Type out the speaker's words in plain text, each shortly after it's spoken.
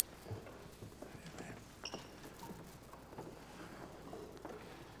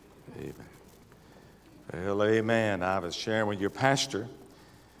Well, amen. I was sharing with your pastor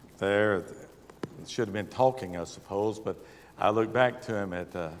there. Should have been talking, I suppose, but I looked back to him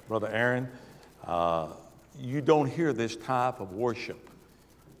at Brother Aaron. You don't hear this type of worship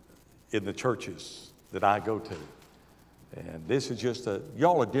in the churches that I go to. And this is just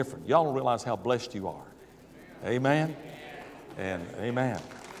y'all are different. Y'all don't realize how blessed you are. Amen? And amen.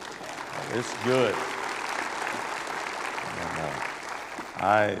 It's good. And,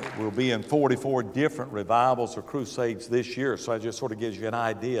 I will be in 44 different revivals or crusades this year, so it just sort of gives you an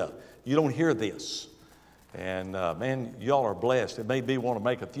idea. You don't hear this. And man, y'all are blessed. It made me want to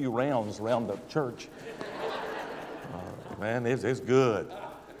make a few rounds around the church. Man, it's good.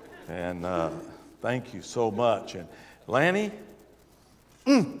 And thank you so much. And Lanny,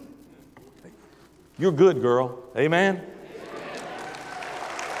 you're good, girl. Amen?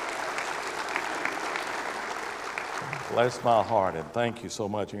 Bless my heart, and thank you so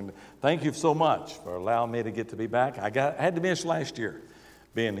much. And thank you so much for allowing me to get to be back. I had to miss last year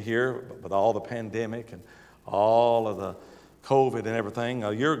being here with all the pandemic and all of the COVID and everything.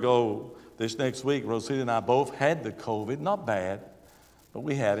 A year ago, this next week, Rosita and I both had the COVID. Not bad, but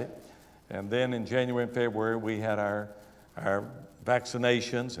we had it. And then in January and February, we had our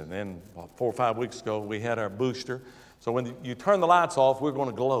vaccinations. And then 4 or 5 weeks ago, we had our booster. So when you turn the lights off, we're going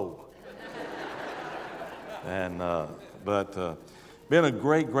to glow. And but been a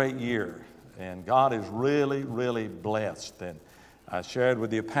great year, and God is really blessed. And I shared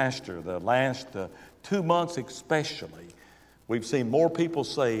with you, Pastor, the last 2 months especially, we've seen more people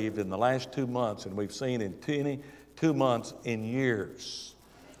saved in the last 2 months than we've seen in 22 months in years.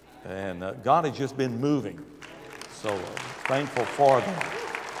 And God has just been moving, so thankful for that.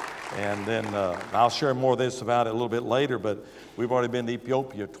 And then I'll share more of this about it a little bit later, but we've already been to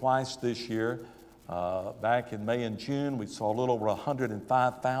Ethiopia twice this year. Back in May and June, we saw a little over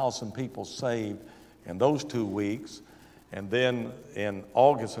 105,000 people saved in those 2 weeks. And then in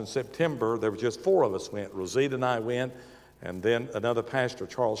August and September, there were just 4 of us went. Rosita and I went, and then another pastor,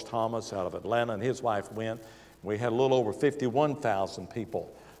 Charles Thomas, out of Atlanta, and his wife went. We had a little over 51,000 people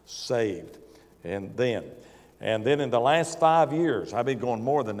saved. And then in the last 5 years, I've been going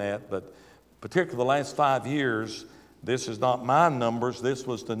more than that, but particularly the last 5 years, this is not my numbers. This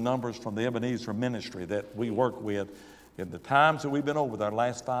was the numbers from the Ebenezer ministry that we work with. In the times that we've been over there, the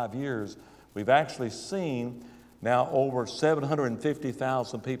last 5 years, we've actually seen now over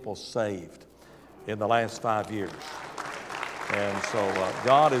 750,000 people saved in the last 5 years. And so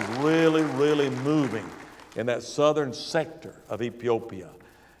God is really moving in that southern sector of Ethiopia.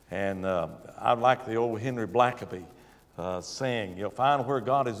 And I like the old Henry Blackaby saying, find where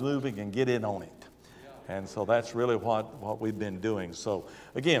God is moving and get in on it. And so that's really what we've been doing. So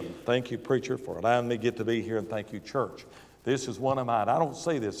again, thank you, preacher, for allowing me to get to be here, and thank you, church. This is one of mine. I don't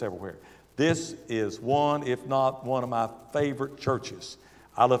say this everywhere. This is one, if not one of my favorite churches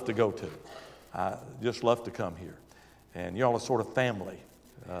I love to go to. I just love to come here. And y'all are sort of family.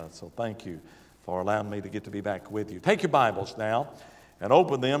 So thank you for allowing me to get to be back with you. Take your Bibles now and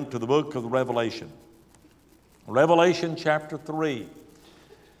open them to the book of Revelation. Revelation chapter 3.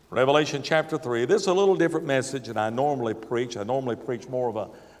 Revelation chapter 3. This is a little different message than I normally preach. I normally preach more of a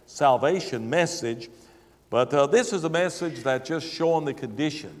salvation message. But this is a message that's just showing the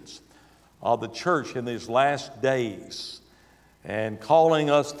conditions of the church in these last days and calling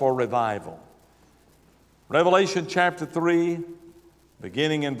us for revival. Revelation chapter 3,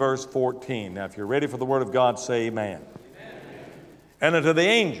 beginning in verse 14. Now, if you're ready for the word of God, say amen. And unto the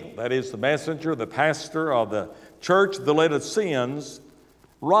angel, that is the messenger, the pastor of the church of the Laodiceans,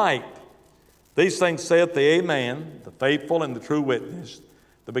 write, these things saith the Amen, the faithful and the true witness,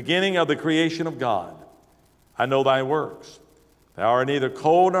 the beginning of the creation of God. I know thy works. Thou art neither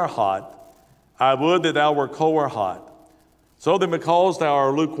cold nor hot. I would that thou wert cold or hot. So then because thou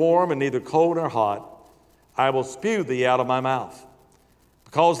art lukewarm and neither cold nor hot, I will spew thee out of my mouth.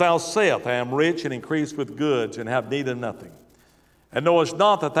 Because thou sayest, I am rich and increased with goods and have need of nothing. And knowest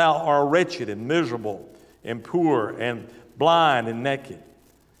not that thou art wretched and miserable and poor and blind and naked.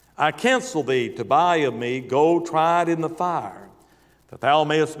 I counsel thee to buy of me gold tried in the fire, that thou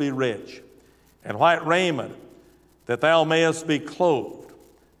mayest be rich, and white raiment, that thou mayest be clothed,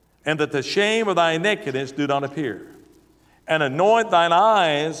 and that the shame of thy nakedness do not appear. And anoint thine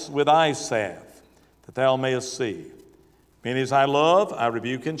eyes with eye salve, that thou mayest see. Many as I love, I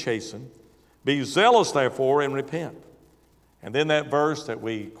rebuke and chasten. Be zealous, therefore, and repent. And then that verse that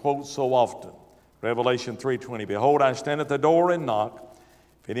we quote so often, Revelation 3:20, behold, I stand at the door and knock.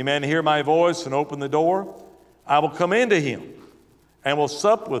 If any man hear my voice and open the door, I will come into him and will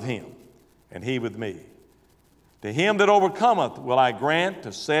sup with him, and he with me. To him that overcometh will I grant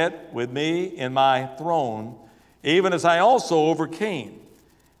to sit with me in my throne, even as I also overcame,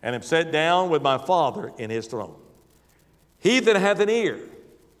 and am set down with my Father in his throne. He that hath an ear,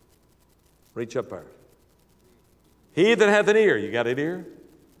 reach up there. He that hath an ear, you got an ear?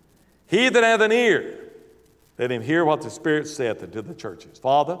 He that hath an ear, let him hear what the Spirit saith unto the churches.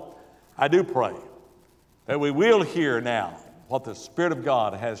 Father, I do pray that we will hear now what the Spirit of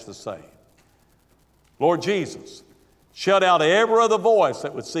God has to say. Lord Jesus, shut out every other voice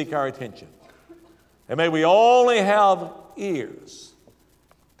that would seek our attention. And may we only have ears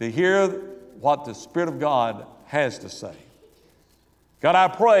to hear what the Spirit of God has to say. God, I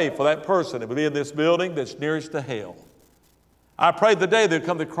pray for that person that will be in this building that's nearest to hell. I pray the day they'll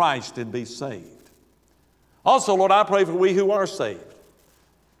come to Christ and be saved. Also, Lord, I pray for we who are saved.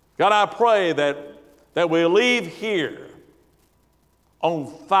 God, I pray that we'll leave here on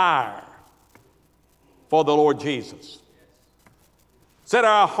fire for the Lord Jesus. Set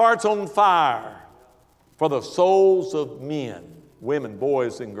our hearts on fire for the souls of men, women,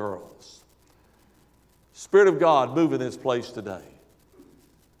 boys, and girls. Spirit of God, move in this place today.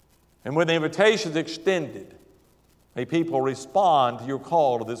 And when the invitation is extended, may people respond to your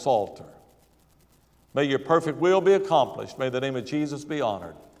call to this altar. May your perfect will be accomplished. May the name of Jesus be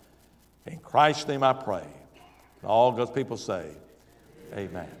honored. In Christ's name I pray. And all God's people say,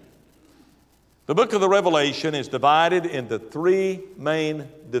 amen. The book of the Revelation is divided into three main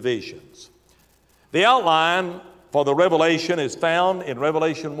divisions. The outline for the Revelation is found in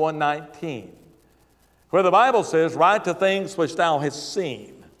Revelation 1:19, where the Bible says, write the things which thou hast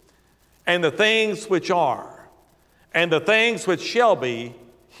seen, and the things which are, and the things which shall be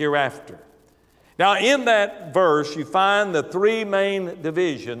hereafter. Now, in that verse, you find the three main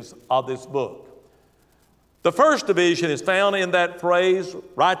divisions of this book. The first division is found in that phrase,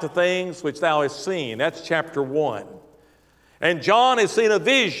 write the things which thou hast seen. That's chapter 1. And John has seen a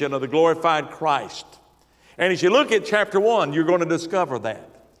vision of the glorified Christ. And as you look at chapter 1, you're going to discover that.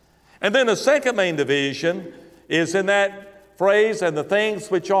 And then the second main division is in that phrase, and the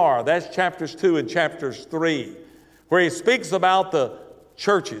things which are. That's chapters 2 and chapters 3, where he speaks about the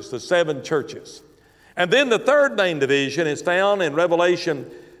churches, the 7 churches. And then the third main division is found in Revelation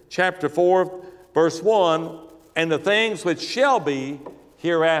chapter 4, verse 1, and the things which shall be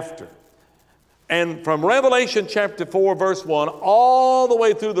hereafter. And from Revelation chapter 4, verse 1, all the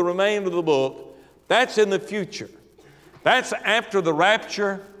way through the remainder of the book, that's in the future. That's after the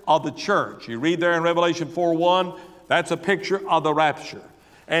rapture of the church. You read there in Revelation 4:1, that's a picture of the rapture.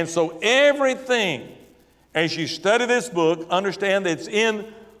 And so everything, as you study this book, understand that it's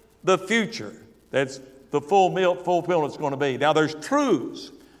in the future. That's the fulfillment it's going to be. Now, there's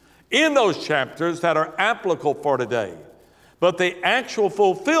truths in those chapters that are applicable for today, but the actual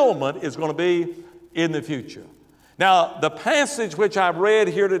fulfillment is going to be in the future. Now, the passage which I've read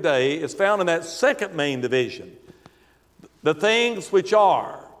here today is found in that second main division, the things which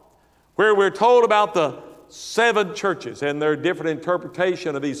are, where we're told about the 7 churches and their different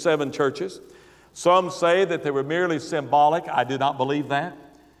interpretation of these 7 churches. Some say that they were merely symbolic. I do not believe that.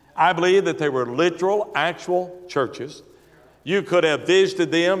 I believe that they were literal, actual churches. You could have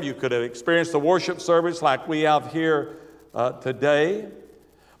visited them. You could have experienced the worship service like we have here today.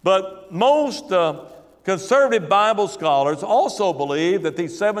 But most conservative Bible scholars also believe that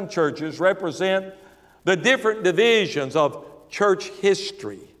these 7 churches represent the different divisions of church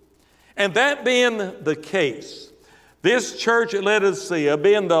history. And that being the case, this church at Laodicea,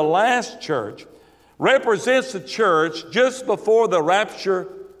 being the last church, represents the church just before the rapture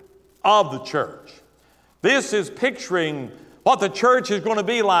of the church. This is picturing what the church is going to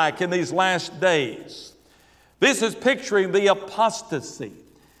be like in these last days. This is picturing the apostasy,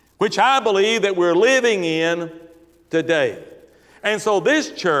 which I believe that we're living in today. And so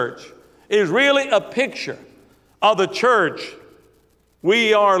this church is really a picture of the church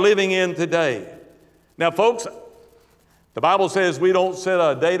we are living in today. Now, folks, the Bible says we don't set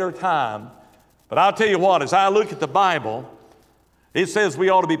a date or time, but I'll tell you what, as I look at the Bible, it says we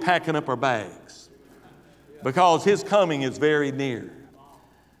ought to be packing up our bags because His coming is very near.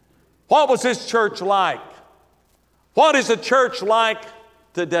 What was this church like? What is the church like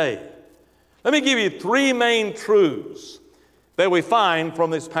today? Let me give you 3 main truths that we find from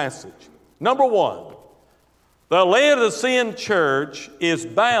this passage. Number 1, the Laodicean church is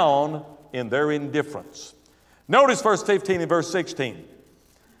bound in their indifference. Notice verse 15 and verse 16.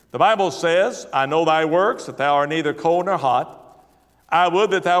 The Bible says, I know thy works, that thou art neither cold nor hot. I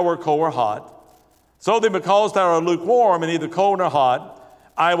would that thou wert cold or hot. So then because thou art lukewarm and neither cold nor hot,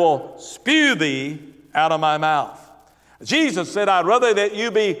 I will spew thee out of my mouth. Jesus said, I'd rather that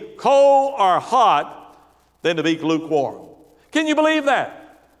you be cold or hot than to be lukewarm. Can you believe that?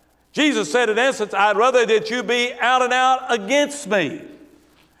 Jesus said, in essence, I'd rather that you be out and out against me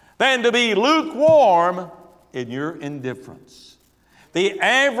than to be lukewarm in your indifference. The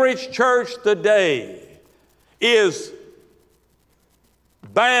average church today is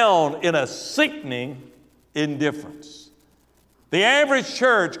bound in a sickening indifference. The average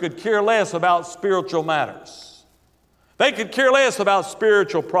church could care less about spiritual matters. They could care less about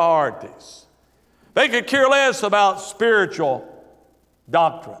spiritual priorities. They could care less about spiritual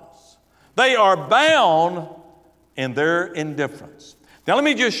doctrines. They are bound in their indifference. Now let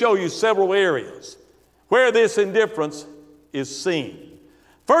me just show you several areas where this indifference is seen.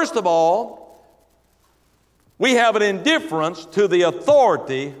 First of all, we have an indifference to the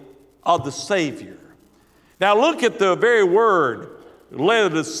authority of the Savior. Now look at the very word,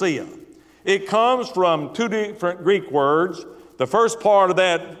 Laodicea. It comes from two different Greek words. The first part of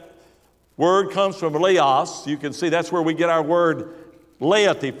that word comes from laos. You can see that's where we get our word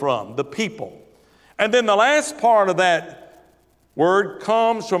laity from, the people. And then the last part of that word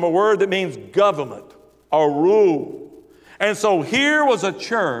comes from a word that means government or rule. And so here was a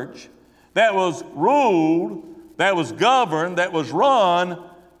church that was ruled, that was governed, that was run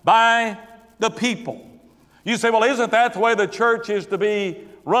by the people. You say, well, isn't that the way the church is to be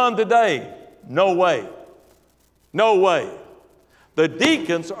run today? No way. No way. The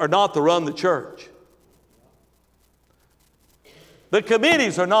deacons are not to run the church. The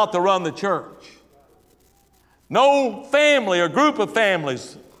committees are not to run the church. No family or group of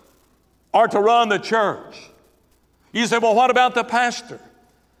families are to run the church. You say, well, what about the pastor?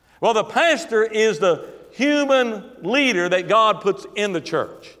 Well, the pastor is the human leader that God puts in the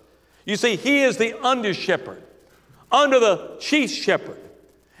church. You see, he is the under shepherd, under the chief shepherd.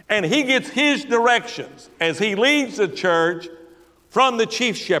 And he gets his directions as he leads the church from the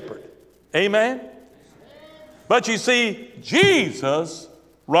chief shepherd. Amen? But you see, Jesus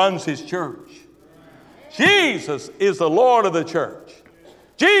runs his church. Jesus is the Lord of the church.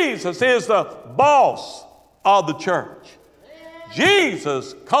 Jesus is the boss of the church.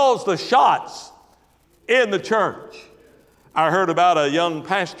 Jesus calls the shots in the church. I heard about a young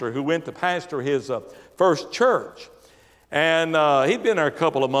pastor who went to pastor his first church. And he'd been there a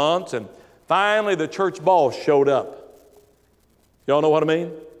couple of months, and finally the church boss showed up. Y'all know what I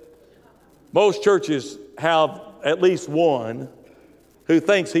mean? Most churches have at least one who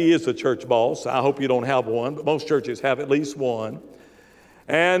thinks he is the church boss. I hope you don't have one, but most churches have at least one.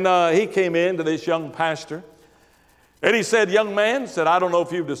 And he came in to this young pastor, and he said, young man, said, I don't know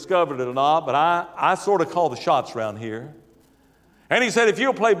if you've discovered it or not, but I sort of call the shots around here. And he said, if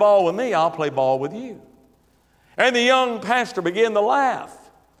you'll play ball with me, I'll play ball with you. And the young pastor began to laugh.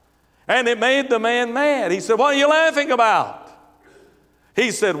 And it made the man mad. He said, what are you laughing about?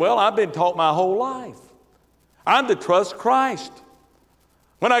 He said, well, I've been taught my whole life. I'm to trust Christ.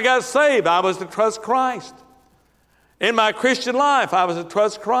 When I got saved, I was to trust Christ. In my Christian life, I was to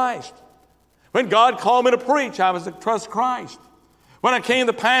trust Christ. When God called me to preach, I was to trust Christ. When I came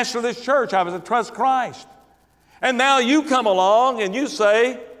to pastor this church, I was to trust Christ. And now you come along and you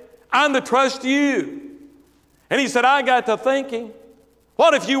say, I'm to trust you. And he said, I got to thinking,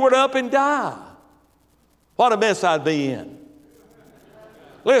 what if you were to up and die? What a mess I'd be in.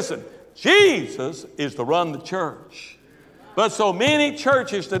 Listen, Jesus is to run the church. But so many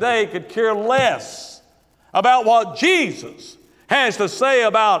churches today could care less about what Jesus has to say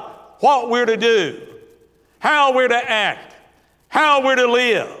about what we're to do, how we're to act, how we're to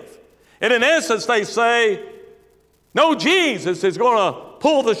live. And in essence, they say, no, Jesus is going to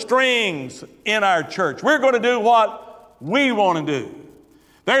pull the strings in our church. We're going to do what we want to do.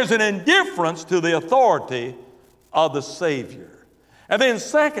 There's an indifference to the authority of the Savior. And then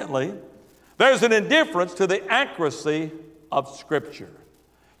secondly, there's an indifference to the accuracy of Scripture.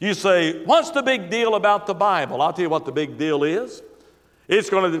 You say, what's the big deal about the Bible? I'll tell you what the big deal is. It's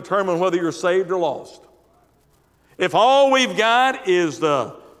going to determine whether you're saved or lost. If all we've got is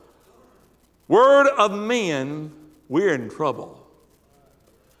the word of men, we're in trouble.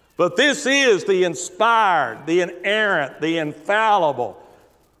 But this is the inspired, the inerrant, the infallible,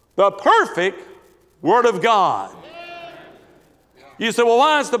 the perfect Word of God. You say, well,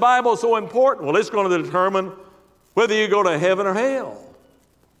 why is the Bible so important? Well, it's going to determine whether you go to heaven or hell.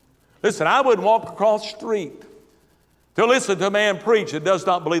 Listen, I wouldn't walk across the street to listen to a man preach that does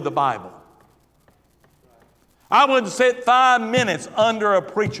not believe the Bible. I wouldn't sit 5 minutes under a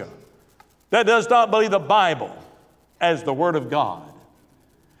preacher that does not believe the Bible as the Word of God.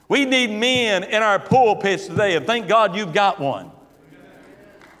 We need men in our pulpits today, and thank God you've got one.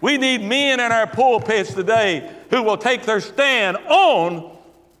 We need men in our pulpits today who will take their stand on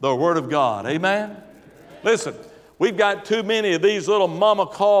the Word of God. Amen? Listen, we've got too many of these little mama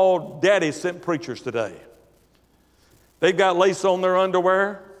called daddy sent preachers today. They've got lace on their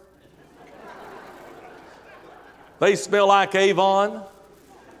underwear. They smell like Avon.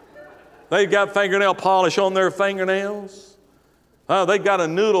 They've got fingernail polish on their fingernails. They've got a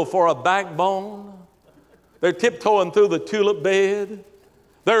noodle for a backbone. They're tiptoeing through the tulip bed.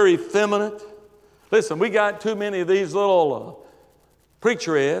 They're effeminate. Listen, we got too many of these little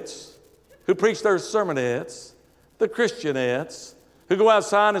preacherettes who preach their sermonettes, the Christianettes, who go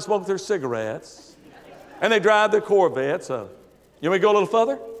outside and smoke their cigarettes, and they drive their Corvettes. You want me to go a little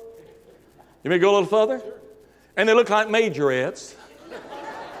further? You want me to go a little further? And they look like majorettes.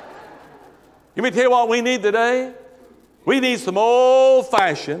 Let me tell you what we need today. We need some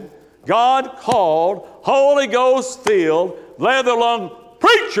old-fashioned, God-called, Holy Ghost-filled, leather-lung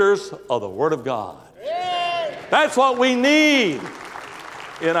preachers of the Word of God. That's what we need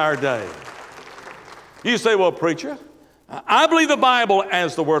in our day. You say, well, preacher, I believe the Bible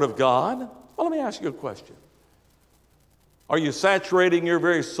as the Word of God. Well, let me ask you a question. Are you saturating your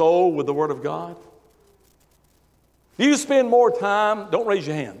very soul with the Word of God? Do you spend more time, don't raise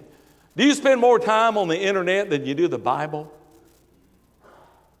your hand, do you spend more time on the internet than you do the Bible?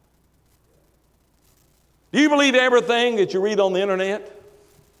 Do you believe everything that you read on the internet?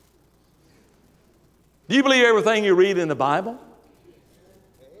 Do you believe everything you read in the Bible?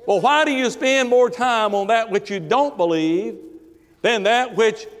 Well, why do you spend more time on that which you don't believe than that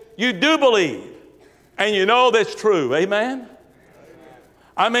which you do believe? And you know that's true, amen?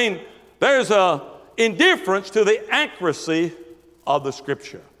 I mean, there's a indifference to the accuracy of the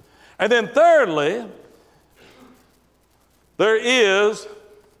Scripture. And then thirdly, there is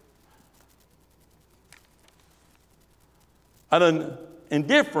an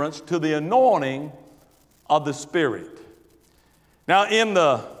indifference to the anointing of the Spirit. Now, in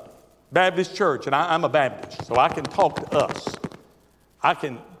the Baptist church, and I'm a Baptist, so I can talk to us.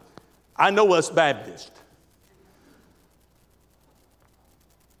 I know us Baptists.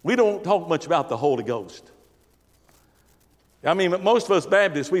 We don't talk much about the Holy Ghost. I mean, most of us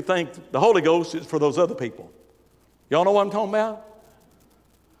Baptists, we think the Holy Ghost is for those other people. Y'all know what I'm talking about?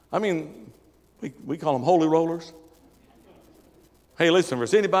 I mean, we call them holy rollers. Hey, listen, if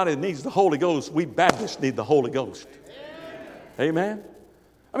there's anybody that needs the Holy Ghost, we Baptists need the Holy Ghost. Amen?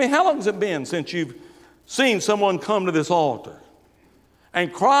 I mean, how long has it been since you've seen someone come to this altar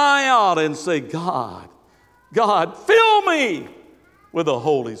and cry out and say, God, fill me with the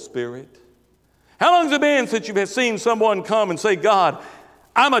Holy Spirit? How long has it been since you've seen someone come and say, God,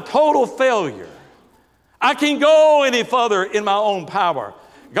 I'm a total failure. I can't go any further in my own power.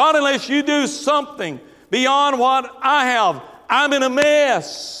 God, unless you do something beyond what I have, I'm in a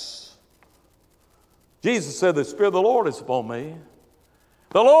mess. Jesus said, the Spirit of the Lord is upon me.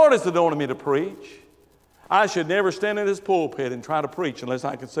 The Lord has anointed me to preach. I should never stand in this pulpit and try to preach unless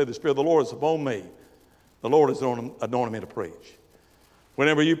I can say the Spirit of the Lord is upon me. The Lord has anointed me to preach.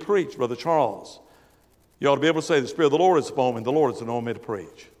 Whenever you preach, Brother Charles, you ought to be able to say, the Spirit of the Lord is upon me, and the Lord has anointed me to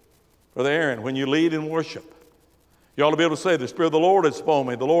preach. Brother Aaron, when you lead in worship, you ought to be able to say, the Spirit of the Lord is upon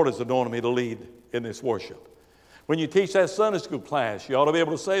me, the Lord has anointed me to lead in this worship. When you teach that Sunday school class, you ought to be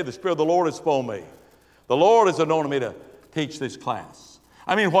able to say, the Spirit of the Lord is upon me. The Lord has anointed me to teach this class.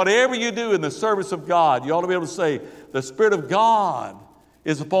 I mean, whatever you do in the service of God, you ought to be able to say, the Spirit of God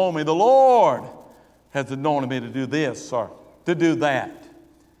is upon me. The Lord has anointed me to do this or to do that.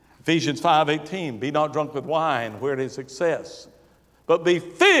 Ephesians 5:18, be not drunk with wine where it is excess, but be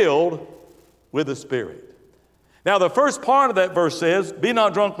filled with the Spirit. Now, the first part of that verse says, be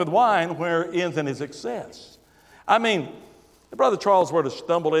not drunk with wine where it is excess. I mean, if Brother Charles were to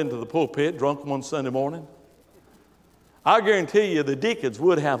stumble into the pulpit drunk one Sunday morning, I guarantee you the deacons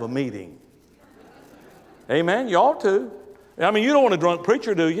would have a meeting. Amen? You ought to. I mean, you don't want a drunk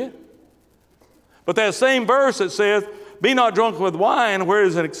preacher, do you? But that same verse that says, be not drunk with wine where it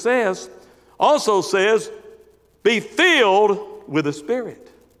is in excess, also says, be filled with the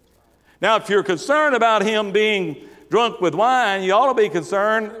Spirit. Now, if you're concerned about him being drunk with wine, you ought to be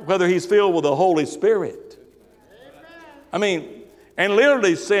concerned whether he's filled with the Holy Spirit. I mean, and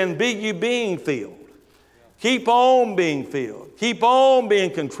literally saying, be you being filled. Keep on being filled. Keep on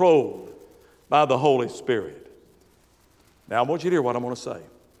being controlled by the Holy Spirit. Now, I want you to hear what I'm going to say.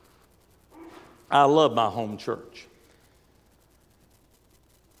 I love my home church.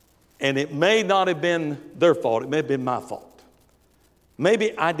 And it may not have been their fault. It may have been my fault.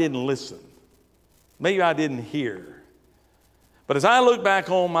 Maybe I didn't listen. Maybe I didn't hear. But as I look back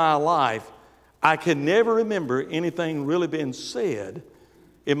on my life, I can never remember anything really being said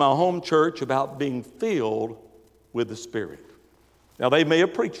in my home church about being filled with the Spirit. Now, they may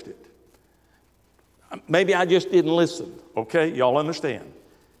have preached it. Maybe I just didn't listen. Okay, y'all understand?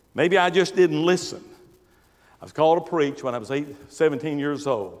 Maybe I just didn't listen. I was called to preach when I was 17 years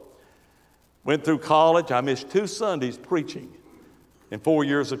old. Went through college. I missed 2 Sundays preaching in 4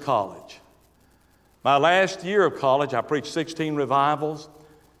 years of college. My last year of college, I preached 16 revivals,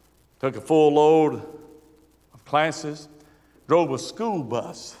 took a full load of classes, drove a school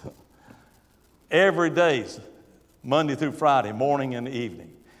bus every day, Monday through Friday, morning and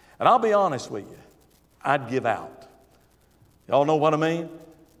evening. And I'll be honest with you, I'd give out. Y'all know what I mean?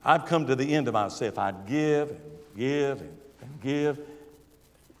 I'd come to the end of myself. I'd give and give and give.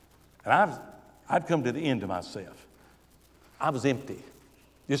 And I'd come to the end of myself. I was empty,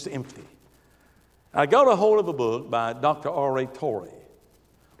 just empty. I got a hold of a book by Dr. R.A. Torrey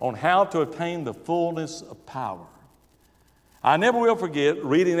on how to attain the fullness of power. I never will forget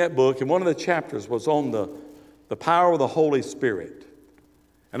reading that book, and one of the chapters was on the power of the Holy Spirit.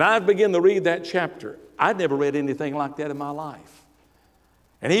 And I began to read that chapter. I'd never read anything like that in my life.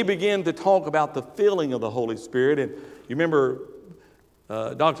 And he began to talk about the filling of the Holy Spirit. And you remember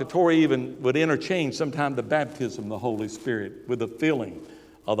Dr. Torrey even would interchange sometimes the baptism of the Holy Spirit with the filling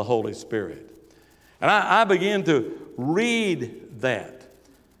of the Holy Spirit. And I began to read that.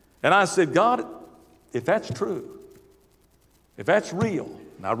 And I said, God, if that's true, if that's real,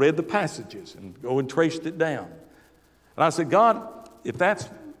 and I read the passages and go and traced it down. And I said, God, if that's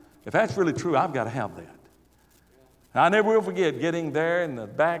really true, I've got to have that. And I never will forget getting there in the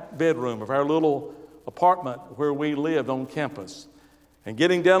back bedroom of our little apartment where we lived on campus and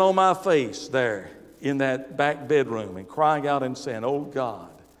getting down on my face there in that back bedroom and crying out and saying, oh God,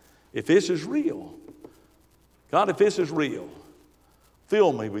 if this is real, God, if this is real,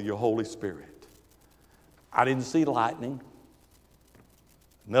 fill me with your Holy Spirit. I didn't see lightning.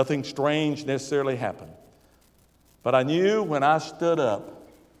 Nothing strange necessarily happened. But I knew when I stood up,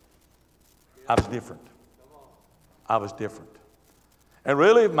 I was different. I was different. And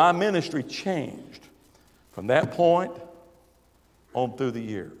really, my ministry changed from that point on through the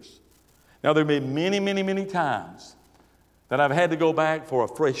years. Now, there have been many, many, many times that I've had to go back for a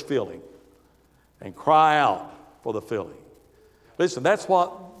fresh filling and cry out for the filling. Listen, that's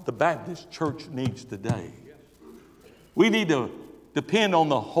what the Baptist church needs today. We need to depend on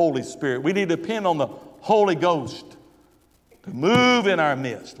the Holy Spirit. We need to depend on the Holy Ghost to move in our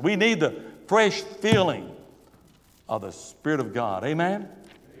midst. We need the fresh filling of the Spirit of God. Amen?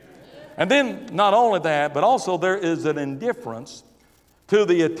 And then not only that, but also there is an indifference to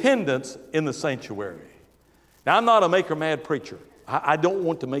the attendance in the sanctuary. Now, I'm not a make-or-mad preacher. I don't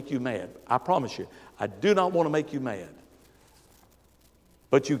want to make you mad. I promise you. I do not want to make you mad.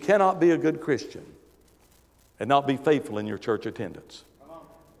 But you cannot be a good Christian and not be faithful in your church attendance.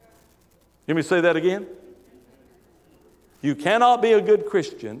 Let me say that again. You cannot be a good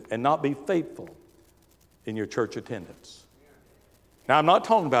Christian and not be faithful in your church attendance. Now, I'm not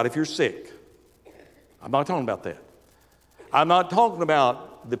talking about if you're sick. I'm not talking about that. I'm not talking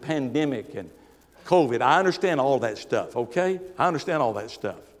about the pandemic and COVID. I understand all that stuff, okay? I understand all that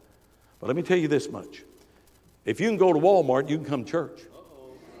stuff. But let me tell you this much. If you can go to Walmart, you can come to church.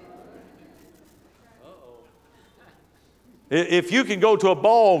 If you can go to a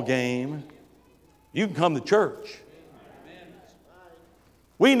ball game, you can come to church.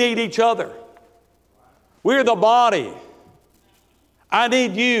 We need each other. We're the body. I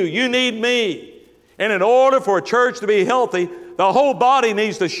need you. You need me. And in order for a church to be healthy, the whole body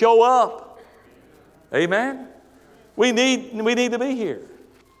needs to show up. Amen? We need to be here.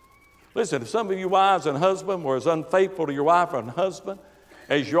 Listen, if some of you wives and husbands were as unfaithful to your wife and husband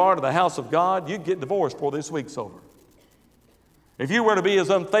as you are to the house of God, you'd get divorced before this week's over. If you were to be as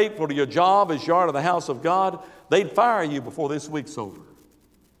unfaithful to your job as you are to the house of God, they'd fire you before this week's over.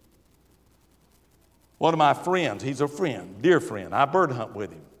 One of my friends, he's a friend, dear friend. I bird hunt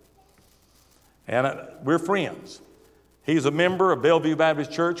with him. And we're friends. He's a member of Bellevue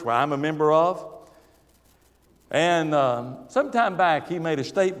Baptist Church, where I'm a member of. And some time back, he made a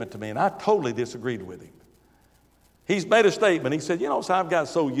statement to me, and I totally disagreed with him. He's made a statement. He said, so I've got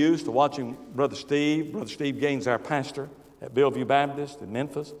so used to watching Brother Steve. Brother Steve Gaines, our pastor at Bellevue Baptist in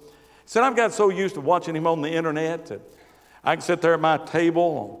Memphis. He said, I've got so used to watching him on the internet that I can sit there at my table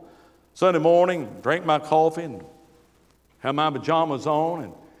on Sunday morning, drink my coffee, and have my pajamas on.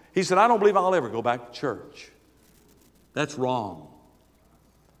 And he said, I don't believe I'll ever go back to church. That's wrong.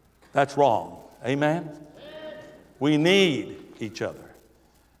 That's wrong. Amen? We need each other.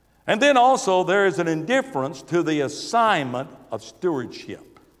 And then also there is an indifference to the assignment of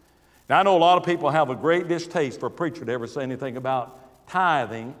stewardship. Now, I know a lot of people have a great distaste for a preacher to ever say anything about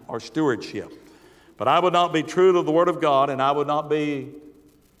tithing or stewardship. But I would not be true to the Word of God, and I would not be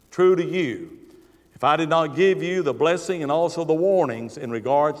true to you if if I did not give you the blessing and also the warnings in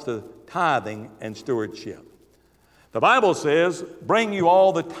regards to tithing and stewardship. The Bible says, bring you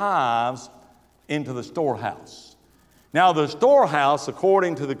all the tithes into the storehouse. Now, the storehouse,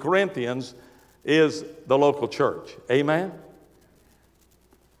 according to the Corinthians, is the local church. Amen?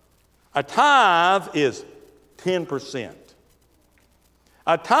 A tithe is 10%.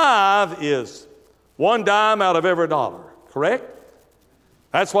 A tithe is 1 dime out of every dollar, correct?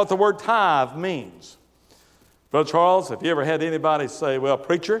 That's what the word tithe means. Brother Charles, have you ever had anybody say, well,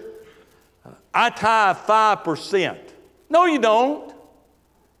 preacher, I tithe 5%. No, you don't.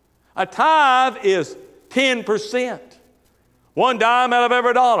 A tithe is 10%. 1 dime out of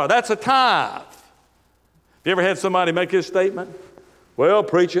every dollar. That's a tithe. Have you ever had somebody make this statement? Well,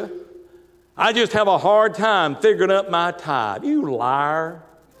 preacher, I just have a hard time figuring up my tithe. You liar.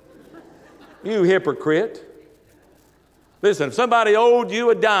 You hypocrite. Listen, if somebody owed you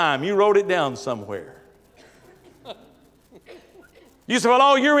a dime, you wrote it down somewhere. You say, well,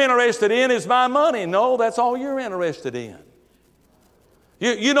 all you're interested in is my money. No, that's all you're interested in.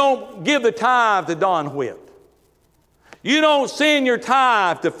 You don't give the tithe to Don Whitt. You don't send your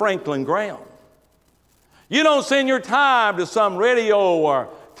tithe to Franklin Graham. You don't send your tithe to some radio or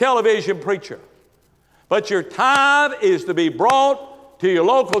television preacher. But your tithe is to be brought to your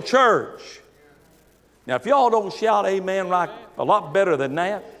local church. Now, if y'all don't shout amen like a lot better than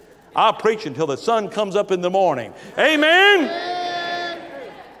that, I'll preach until the sun comes up in the morning. Amen?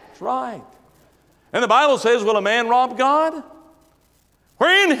 That's right. And the Bible says, will a man rob God?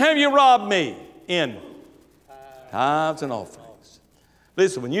 Wherein have you robbed me? In tithes and offerings.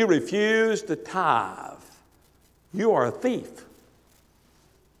 Listen, when you refuse to tithe, you are a thief.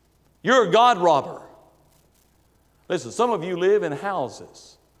 You're a God robber. Listen, some of you live in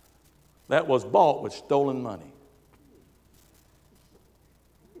houses that was bought with stolen money.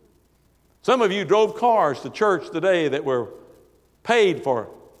 Some of you drove cars to church today that were paid for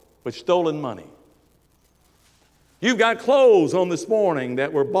with stolen money. You've got clothes on this morning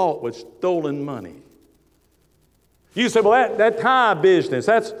that were bought with stolen money. You say, well, that tithe business,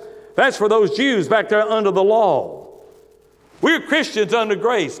 that's for those Jews back there under the law. We're Christians under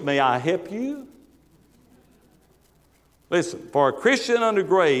grace. May I help you? Listen, for a Christian under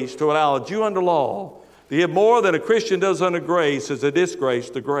grace to allow a Jew under law to give more than a Christian does under grace is a disgrace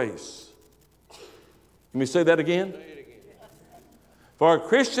to grace. Let me say that again. For a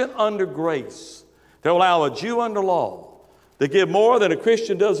Christian under grace to allow a Jew under law to give more than a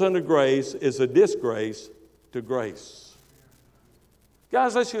Christian does under grace is a disgrace to grace.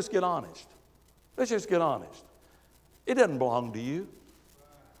 Guys, let's just get honest. Let's just get honest. It doesn't belong to you.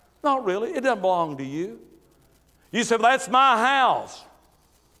 Not really. It doesn't belong to you. You say, well, that's my house.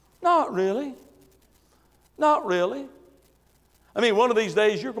 Not really. Not really. I mean, one of these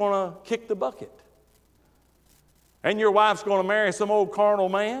days you're going to kick the bucket. And your wife's going to marry some old carnal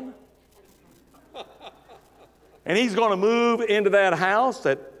man. And he's going to move into that house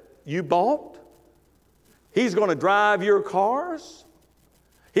that you bought. He's going to drive your cars.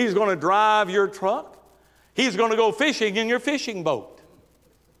 He's going to drive your truck. He's going to go fishing in your fishing boat.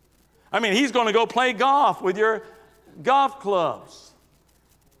 I mean, he's going to go play golf with your golf clubs.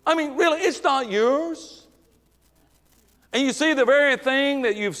 I mean, really, it's not yours. And you see, the very thing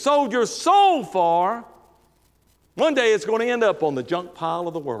that you've sold your soul for, one day it's going to end up on the junk pile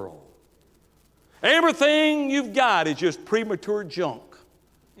of the world. Everything you've got is just premature junk.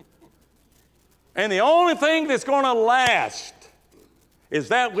 And the only thing that's going to last is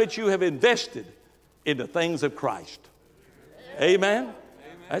that which you have invested in the things of Christ. Amen? Amen.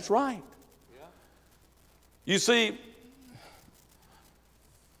 That's right. Yeah. You see,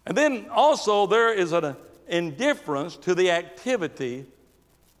 and then also there is an indifference to the activity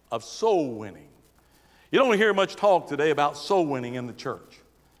of soul winning. You don't hear much talk today about soul winning in the church.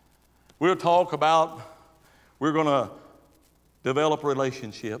 We'll talk about we're going to develop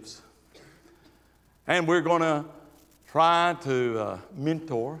relationships, and we're going to try to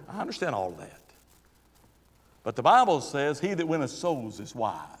mentor. I understand all of that. But the Bible says, he that winneth souls is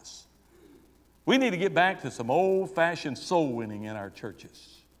wise. We need to get back to some old-fashioned soul winning in our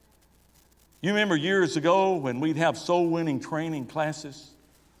churches. You remember years ago when we'd have soul winning training classes?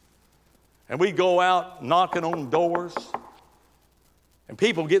 And we'd go out knocking on doors, and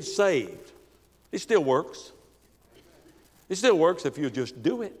people get saved. It still works. It still works if you just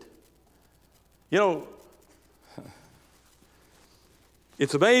do it. You know,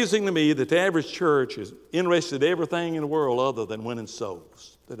 it's amazing to me that the average church is interested in everything in the world other than winning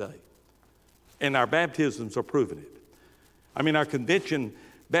souls today. And our baptisms are proving it. I mean, our convention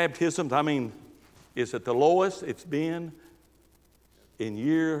baptisms, is at the lowest it's been in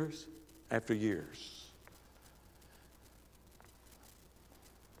years after years.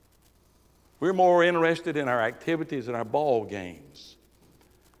 We're more interested in our activities and our ball games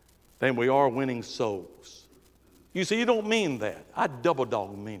than we are winning souls. You see, you don't mean that. I double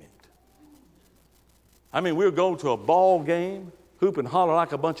dog mean it. I mean, we'll go to a ball game, hoop and holler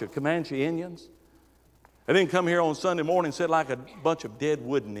like a bunch of Comanche Indians, and then come here on Sunday morning and sit like a bunch of dead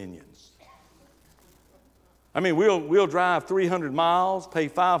wooden Indians. I mean, we'll drive 300 miles, pay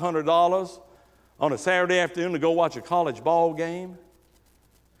 $500 on a Saturday afternoon to go watch a college ball game,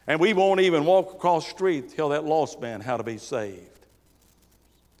 and we won't even walk across the street to tell that lost man how to be saved.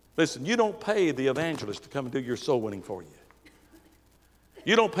 Listen, you don't pay the evangelist to come and do your soul winning for you.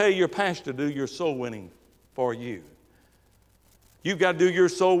 You don't pay your pastor to do your soul winning for you. You've got to do your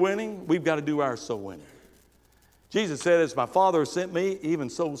soul winning. We've got to do our soul winning. Jesus said, as my Father sent me, even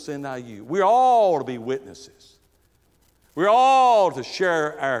so send I you. We're all to be witnesses. We're all to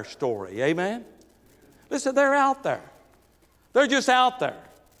share our story. Amen? Listen, they're out there. They're just out there.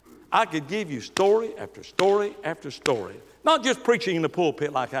 I could give you story after story after story. Not just preaching in the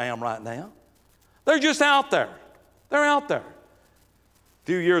pulpit like I am right now. They're just out there. They're out there. A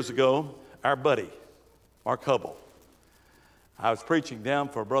few years ago, our buddy, Mark Hubble, I was preaching down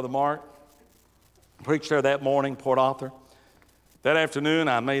for Brother Mark. I preached there that morning, Port Arthur. That afternoon,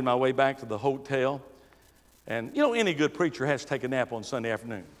 I made my way back to the hotel. And you know, any good preacher has to take a nap on Sunday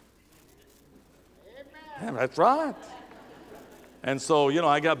afternoon. Yeah, that's right. And so, you know,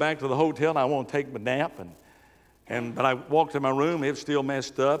 I got back to the hotel and I wanted to take my nap. But I walked to my room, it was still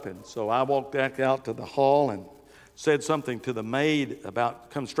messed up. And so I walked back out to the hall and said something to the maid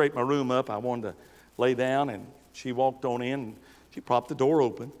about come straighten my room up. I wanted to lay down, and she walked on in and she propped the door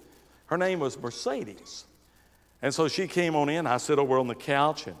open. Her name was Mercedes. And so she came on in. I sat over on the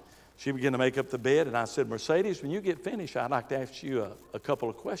couch and she began to make up the bed. And I said, Mercedes, when you get finished, I'd like to ask you a couple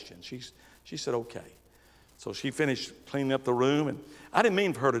of questions. She said, okay. So she finished cleaning up the room, and I didn't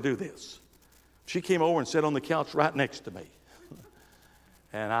mean for her to do this. She came over and sat on the couch right next to me.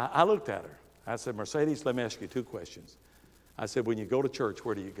 And I looked at her. I said, Mercedes, let me ask you two questions. I said, when you go to church,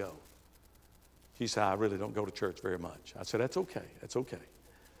 where do you go? She said, I really don't go to church very much. I said, that's okay. That's okay.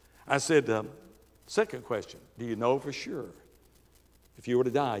 I said, second question, do you know for sure if you were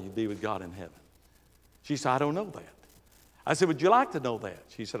to die, you'd be with God in heaven? She said, I don't know that. I said, would you like to know that?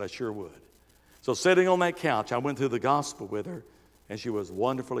 She said, I sure would. So sitting on that couch, I went through the gospel with her, and she was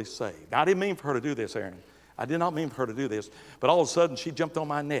wonderfully saved. Now, I didn't mean for her to do this, Aaron. I did not mean for her to do this. But all of a sudden, she jumped on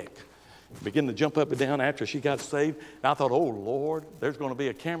my neck, began to jump up and down after she got saved. And I thought, oh, Lord, there's going to be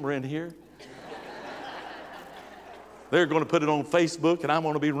a camera in here. They're going to put it on Facebook, and I'm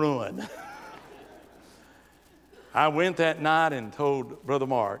going to be ruined. I went that night and told Brother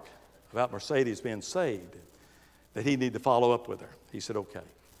Mark about Mercedes being saved, that he needed to follow up with her. He said, okay.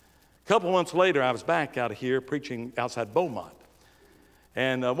 A couple months later, I was back out of here preaching outside Beaumont.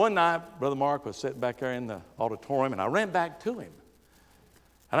 And one night, Brother Mark was sitting back there in the auditorium, and I ran back to him.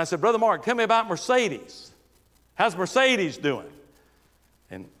 And I said, Brother Mark, tell me about Mercedes. How's Mercedes doing?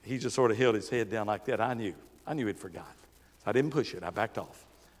 And he just sort of held his head down like that. I knew he'd forgot. So I didn't push it. I backed off.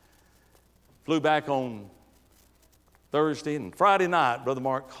 Flew back on Thursday, and Friday night, Brother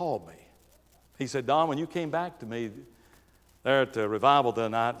Mark called me. He said, Don, when you came back to me there at the revival the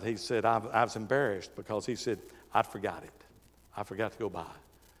night, he said, I was embarrassed because he said, I forgot it. I forgot to go by.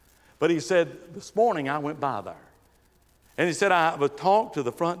 But he said, this morning I went by there. And he said, I would talk to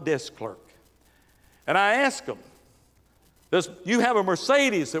the front desk clerk. And I asked them, you have a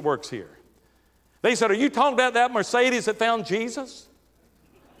Mercedes that works here. They said, are you talking about that Mercedes that found Jesus?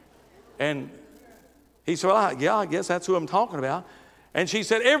 And he said, well, yeah, I guess that's who I'm talking about. And she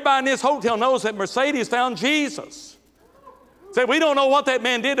said, everybody in this hotel knows that Mercedes found Jesus. Said, we don't know what that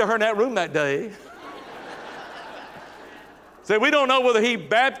man did to her in that room that day. Said, we don't know whether he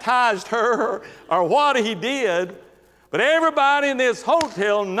baptized her or what he did, but everybody in this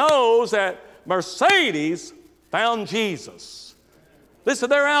hotel knows that Mercedes found Jesus. Listen,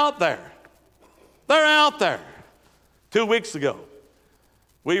 they're out there. They're out there. 2 weeks ago,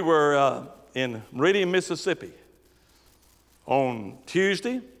 we were in Meridian, Mississippi. On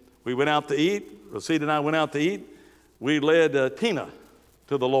Tuesday, we went out to eat. Rosita and I went out to eat. We led Tina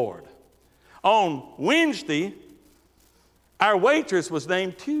to the Lord. On Wednesday, our waitress was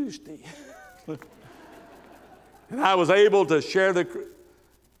named Tuesday. And I was able to share the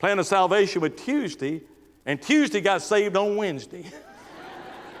plan of salvation with Tuesday, and Tuesday got saved on Wednesday.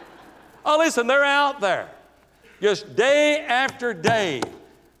 Oh, listen, they're out there. Just day after day,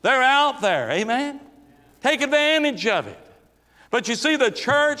 they're out there. Amen? Take advantage of it. But you see, the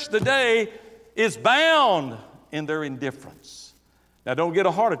church today is bound in their indifference. Now, don't get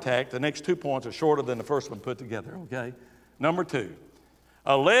a heart attack. The next 2 points are shorter than the first one put together, okay? Number 2,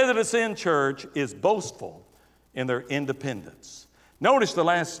 a Laodicean church is boastful in their independence. Notice the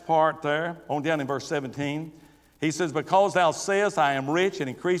last part there, on down in verse 17. He says, because thou sayest, I am rich and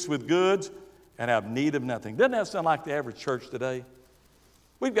increase with goods and have need of nothing. Doesn't that sound like the average church today?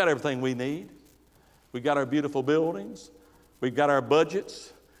 We've got everything we need. We've got our beautiful buildings. We've got our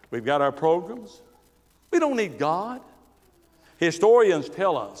budgets. We've got our programs. We don't need God. Historians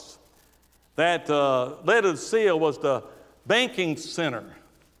tell us that Laodicea was the banking center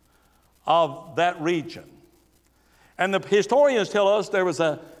of that region. And the historians tell us there was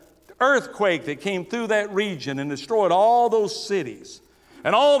an earthquake that came through that region and destroyed all those cities.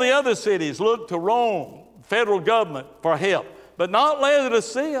 And all the other cities looked to Rome, federal government, for help. But not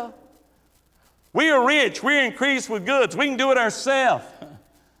Laodicea. We are rich. We're increased with goods. We can do it ourselves.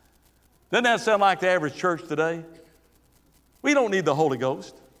 Doesn't that sound like the average church today? We don't need the Holy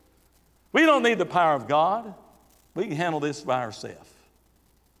Ghost. We don't need the power of God. We can handle this by ourselves.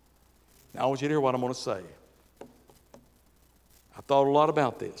 Now, I want you to hear what I'm going to say. I thought a lot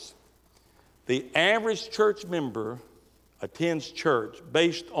about this. The average church member attends church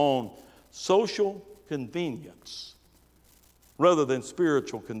based on social convenience rather than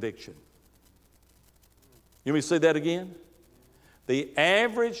spiritual conviction. You want me to say that again? The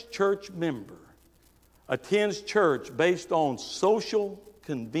average church member attends church based on social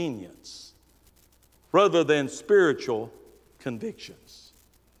convenience rather than spiritual convictions.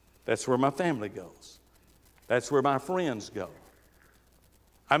 That's where my family goes. That's where my friends go.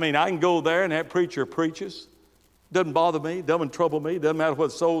 I mean, I can go there and that preacher preaches. Doesn't bother me, doesn't trouble me, doesn't matter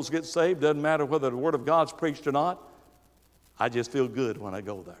whether souls get saved, doesn't matter whether the Word of God's preached or not. I just feel good when I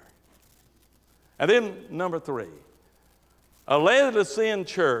go there. And then number 3, a Laodicean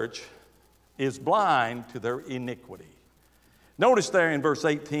church is blind to their iniquity. Notice there in verse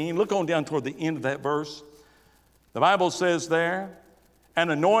 18, look on down toward the end of that verse. The Bible says there,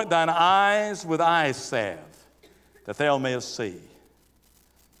 and anoint thine eyes with eye salve, that thou mayest see.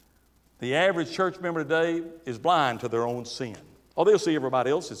 The average church member today is blind to their own sin. Oh, they'll see everybody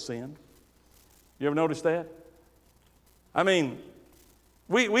else's sin. You ever notice that? I mean,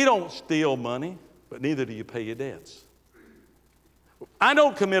 we don't steal money, but neither do you pay your debts. I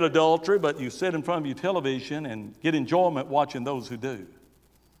don't commit adultery, but you sit in front of your television and get enjoyment watching those who do.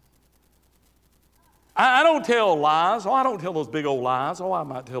 I don't tell lies. Oh, I don't tell those big old lies. Oh, I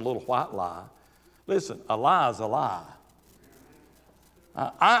might tell a little white lie. Listen, a lie is a lie.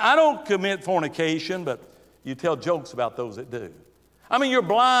 I don't commit fornication, but you tell jokes about those that do. I mean, you're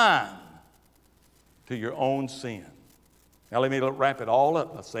blind to your own sin. Now, let me wrap it all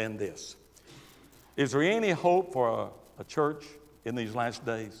up by saying this. Is there any hope for a church in these last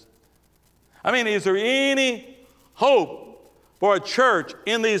days? I mean, is there any hope for a church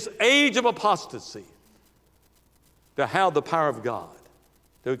in this age of apostasy to have the power of God,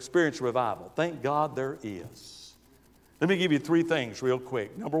 to experience revival? Thank God there is. Let me give you 3 things real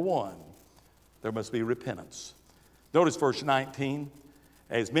quick. Number 1, there must be repentance. Notice verse 19.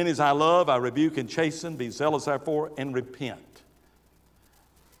 As many as I love, I rebuke and chasten. Be zealous, therefore, and repent.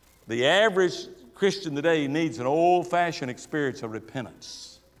 The average Christian today needs an old-fashioned experience of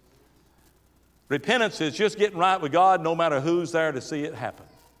repentance. Repentance is just getting right with God no matter who's there to see it happen.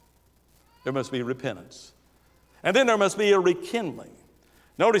 There must be repentance. And then there must be a rekindling.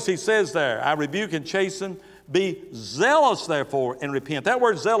 Notice he says there, I rebuke and chasten. Be zealous, therefore, and repent. That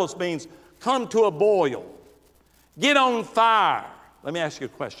word zealous means come to a boil. Get on fire. Let me ask you a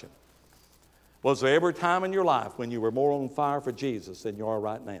question. Was there ever a time in your life when you were more on fire for Jesus than you are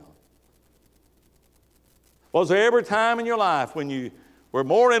right now? Was there ever a time in your life when you were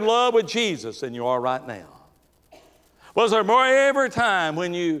more in love with Jesus than you are right now? Was there ever a time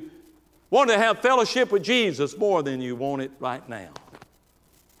when you wanted to have fellowship with Jesus more than you want it right now?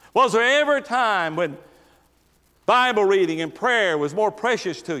 Was there ever a time when Bible reading and prayer was more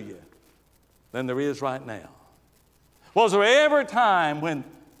precious to you than there is right now? Was there ever a time when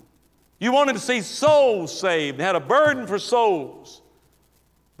you wanted to see souls saved and had a burden for souls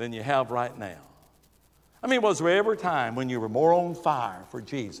than you have right now? I mean, was there ever a time when you were more on fire for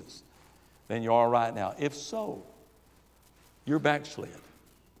Jesus than you are right now? If so, you're backslid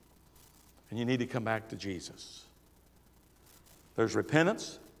and you need to come back to Jesus. There's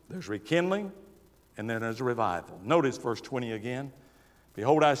repentance, there's rekindling, and then there's a revival. Notice verse 20 again.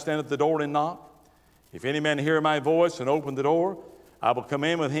 Behold, I stand at the door and knock. If any man hear my voice and open the door, I will come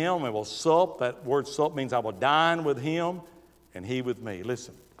in with him and will sup. That word sup means I will dine with him and he with me.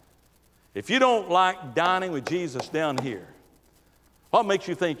 Listen, if you don't like dining with Jesus down here, what makes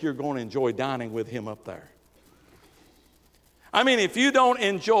you think you're going to enjoy dining with him up there? I mean, if you don't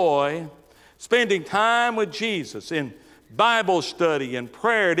enjoy spending time with Jesus in Bible study and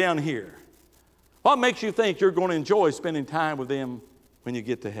prayer down here, what makes you think you're going to enjoy spending time with Him when you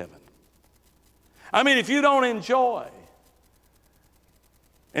get to heaven? I mean, if you don't enjoy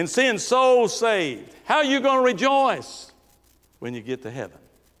and seeing souls saved, how are you going to rejoice when you get to heaven?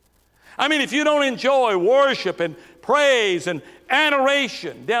 I mean, if you don't enjoy worship and praise and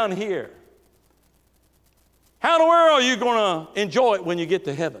adoration down here, how in the world are you going to enjoy it when you get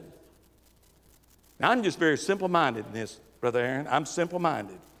to heaven? Now, I'm just very simple-minded in this, Brother Aaron. I'm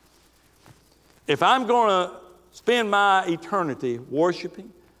simple-minded. If I'm going to spend my eternity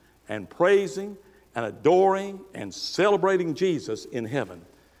worshiping and praising and adoring and celebrating Jesus in heaven,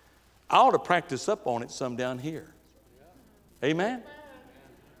 I ought to practice up on it some down here. Amen?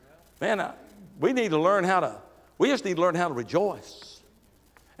 Man, we need to learn we just need to learn how to rejoice.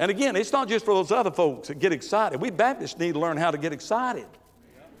 And again, it's not just for those other folks that get excited. We Baptists need to learn how to get excited.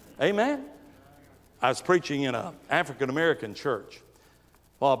 Amen? I was preaching in an African-American church a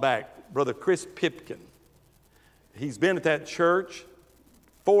while back. Brother Chris Pipkin. He's been at that church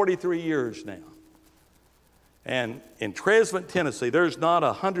 43 years now. And in Tresvant, Tennessee, there's not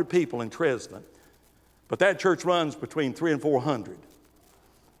 100 people in Tresvant, but that church runs between 300 and 400.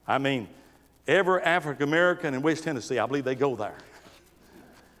 I mean, every African-American in West Tennessee, I believe they go there.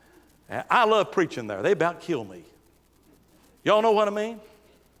 I love preaching there. They about kill me. Y'all know what I mean?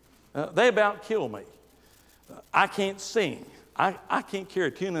 They about kill me. I can't sing. I can't carry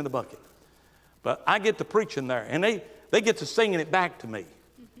a tune in a bucket. But I get to preaching there, and they get to singing it back to me.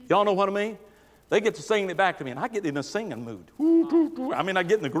 Y'all know what I mean? They get to singing it back to me, and I get in a singing mood. I mean, I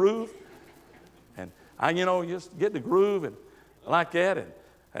get in the groove, and I, just get in the groove and like that,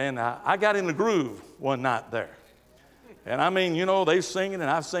 and I got in the groove one night there. And I mean, they singing, and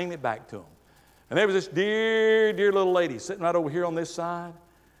I singing it back to them. And there was this dear, dear little lady sitting right over here on this side.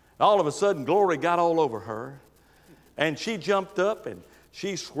 All of a sudden, glory got all over her, and she jumped up, and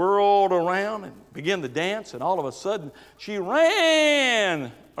she swirled around and began to dance, and all of a sudden, she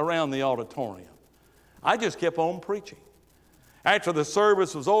ran around the auditorium. I just kept on preaching. After the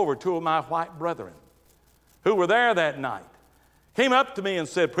service was over, two of my white brethren who were there that night came up to me and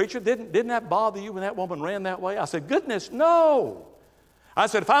said, "Preacher, didn't that bother you when that woman ran that way?" I said, "Goodness, no." I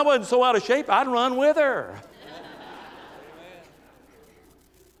said, "If I wasn't so out of shape, I'd run with her."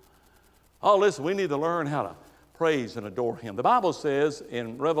 Oh, listen, we need to learn how to praise and adore Him. The Bible says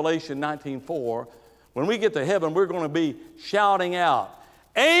in Revelation 19:4, when we get to heaven, we're going to be shouting out,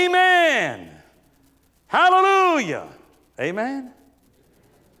 "Amen! Hallelujah! Amen!"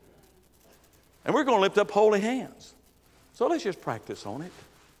 And we're going to lift up holy hands. So let's just practice on it.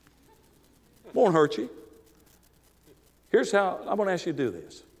 Won't hurt you. Here's how I'm going to ask you to do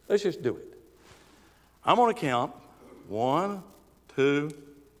this. Let's just do it. I'm going to count 1, 2,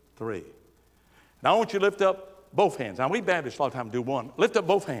 3. Now I want you to lift up both hands. Now we Baptists a lot of times do one. Lift up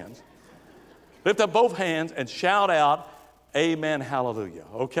both hands. Lift up both hands and shout out, "Amen, hallelujah."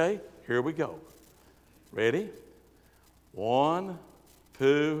 Okay? Here we go. Ready? 1,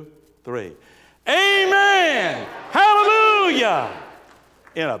 2, 3. Amen! Hallelujah!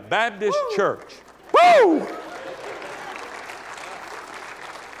 In a Baptist church. Woo!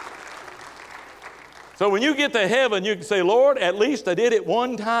 So when you get to heaven, you can say, "Lord, at least I did it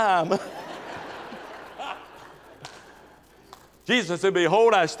one time." Jesus said,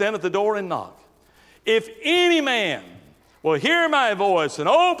 "Behold, I stand at the door and knock. If any man will hear my voice and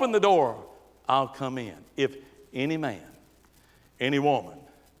open the door, I'll come in." If any man, any woman,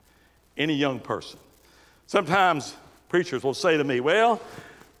 any young person. Sometimes preachers will say to me, "Well,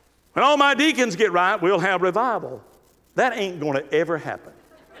 when all my deacons get right, we'll have revival." That ain't going to ever happen.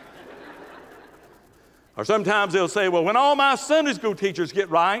 Or sometimes they'll say, "Well, when all my Sunday school teachers get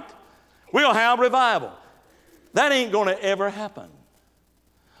right, we'll have revival." That ain't going to ever happen.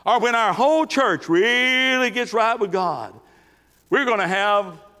 Or when our whole church really gets right with God, we're going to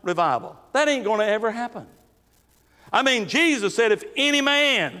have revival. That ain't going to ever happen. I mean, Jesus said, if any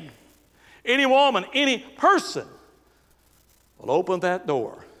man, any woman, any person will open that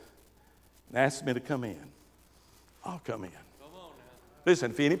door and ask me to come in, I'll come in. Come on now.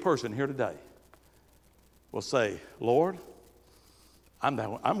 Listen, if any person here today will say, "Lord, I'm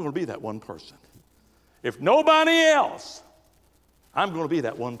going to be that one person. If nobody else, I'm going to be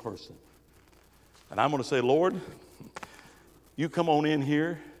that one person. And I'm going to say, Lord, you come on in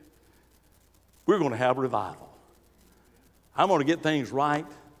here. We're going to have revival. I'm going to get things right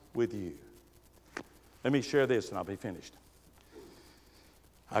with you." Let me share this and I'll be finished.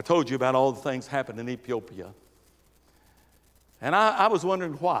 I told you about all the things happened in Ethiopia. And I was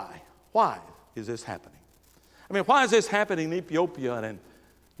wondering why. Why is this happening? I mean, why is this happening in Ethiopia and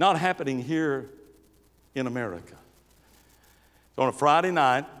not happening here in America? So on a Friday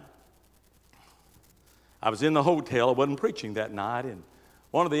night, I was in the hotel. I wasn't preaching that night, and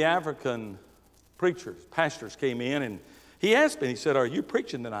one of the African pastors came in, and he asked me, he said, "Are you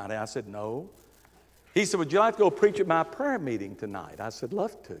preaching tonight?" I said, "No." He said, "Would you like to go preach at my prayer meeting tonight?" I said,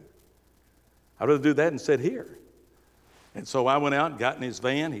 "Love to. I'd rather do that than sit here." And so I went out and got in his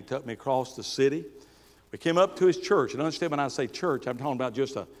van. He took me across the city. We came up to his church. And understand, when I say church, I'm talking about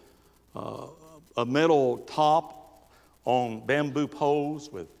just a metal top on bamboo poles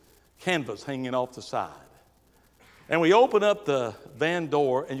with canvas hanging off the side. And we opened up the van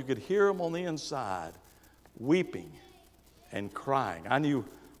door, and you could hear them on the inside weeping and crying. I knew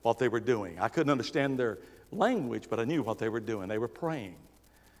what they were doing. I couldn't understand their language, but I knew what they were doing. They were praying.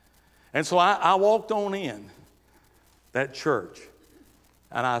 And so I walked on in that church,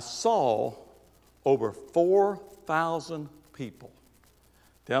 and I saw over 4,000 people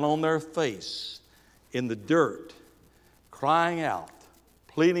down on their face in the dirt, crying out,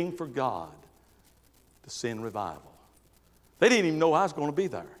 pleading for God to send revival. They didn't even know I was going to be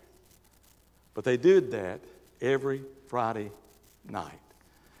there. But they did that every Friday night.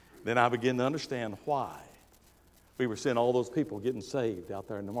 Then I began to understand why we were seeing all those people getting saved out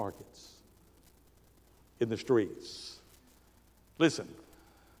there in the markets, in the streets. Listen,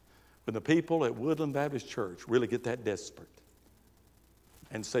 when the people at Woodland Baptist Church really get that desperate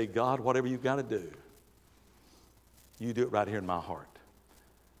and say, "God, whatever you've got to do, you do it right here in my heart.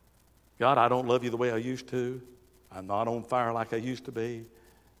 God, I don't love you the way I used to. I'm not on fire like I used to be.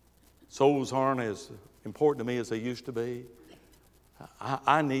 Souls aren't as important to me as they used to be.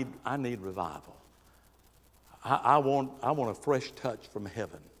 I need revival. I want a fresh touch from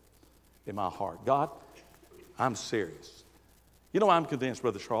heaven in my heart. God, I'm serious." You know, I'm convinced,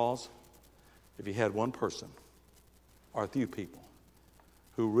 Brother Charles, if you had one person or a few people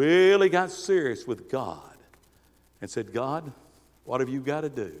who really got serious with God and said, "God, whatever you got to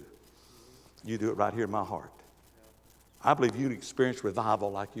do, you do it right here in my heart," I believe you'd experience revival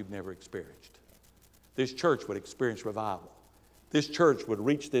like you've never experienced. This church would experience revival. This church would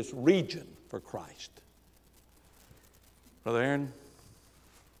reach this region for Christ. Brother Aaron,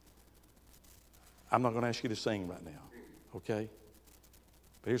 I'm not going to ask you to sing right now, okay?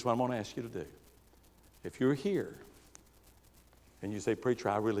 But here's what I'm going to ask you to do. If you're here and you say, "Preacher,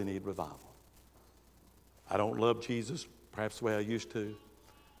 I really need revival. I don't love Jesus perhaps the way I used to.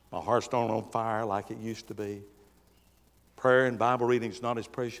 My heart's not on fire like it used to be. Prayer and Bible reading is not as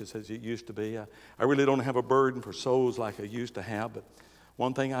precious as it used to be. I really don't have a burden for souls like I used to have. But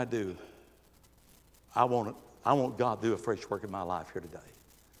one thing I do, I want God to do a fresh work in my life here today.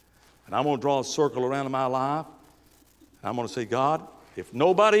 And I'm going to draw a circle around in my life. And I'm going to say, God, if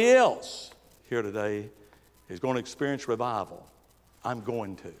nobody else here today is going to experience revival, I'm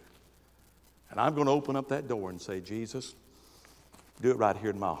going to. And I'm going to open up that door and say, Jesus, do it right here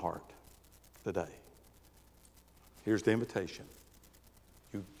in my heart today. Here's the invitation.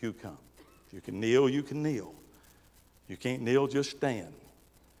 You come. If you can kneel, you can kneel. If you can't kneel, just stand.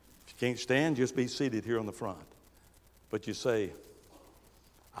 If you can't stand, just be seated here on the front. But you say,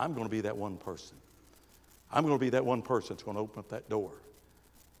 I'm going to be that one person. I'm going to be that one person that's going to open up that door.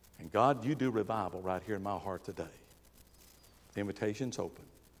 And God, you do revival right here in my heart today. The invitation's open.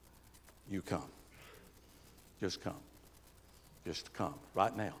 You come. Just come. Just come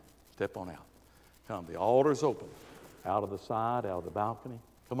right now. Step on out. Come. The altar's open. Out of the side, out of the balcony.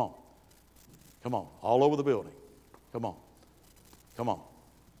 Come on. Come on. All over the building. Come on. Come on.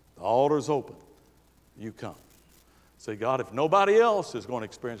 The altar's open. You come. Say, God, if nobody else is going to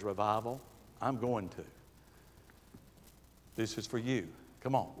experience revival, I'm going to. This is for you.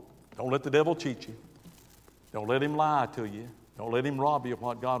 Come on. Don't let the devil cheat you. Don't let him lie to you. Don't let him rob you of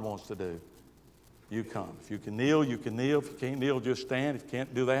what God wants to do. You come. If you can kneel, you can kneel. If you can't kneel, just stand. If you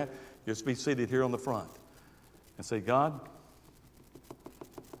can't do that, just be seated here on the front. And say, God,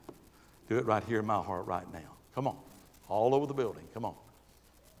 do it right here in my heart right now. Come on. All over the building. Come on.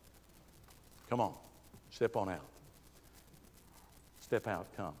 Come on. Step on out. Step out.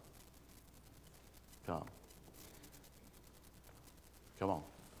 Come. Come. Come on.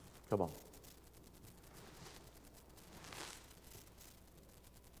 Come on.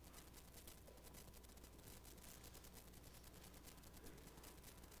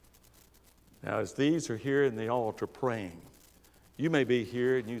 Now, as these are here in the altar praying, you may be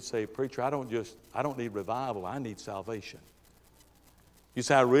here and you say, Preacher, I don't need revival, I need salvation. You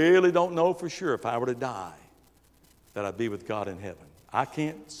say, I really don't know for sure if I were to die that I'd be with God in heaven. I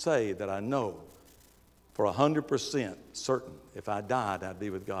can't say that I know for 100% certain if I died I'd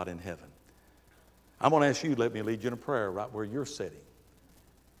be with God in heaven. I'm going to ask you to let me lead you in a prayer right where you're sitting.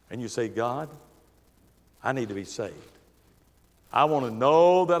 And you say, God, I need to be saved. I want to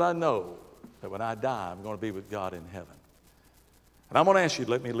know that I know that when I die, I'm going to be with God in heaven. And I'm going to ask you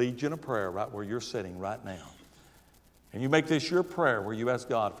to let me lead you in a prayer right where you're sitting right now. And you make this your prayer where you ask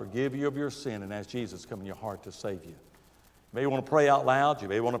God, forgive you of your sin, and ask Jesus to come in your heart to save you. You may want to pray out loud. You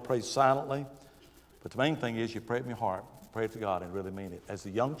may want to pray silently. But the main thing is you pray it in your heart. Pray it to God and really mean it. As a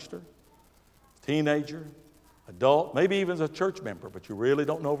youngster, teenager, adult, maybe even as a church member, but you really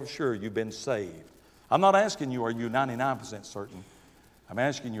don't know for sure you've been saved. I'm not asking you, are you 99% certain? I'm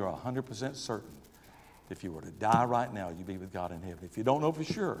asking you, are 100% certain if you were to die right now, you'd be with God in heaven. If you don't know for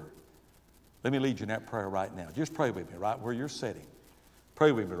sure, let me lead you in that prayer right now. Just pray with me right where you're sitting.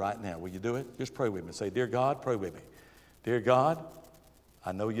 Pray with me right now. Will you do it? Just pray with me. Say, dear God, pray with me. Dear God,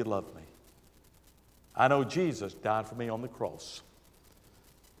 I know you love me. I know Jesus died for me on the cross.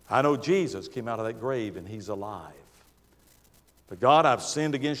 I know Jesus came out of that grave and he's alive. But God, I've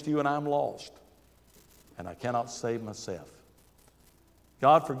sinned against you and I'm lost. And I cannot save myself.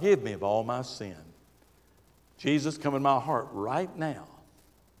 God, forgive me of all my sin. Jesus, come in my heart right now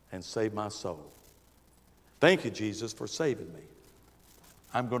and save my soul. Thank you, Jesus, for saving me.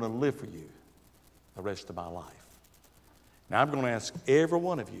 I'm going to live for you the rest of my life. Now, I'm going to ask every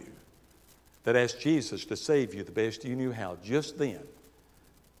one of you that asked Jesus to save you the best you knew how, just then,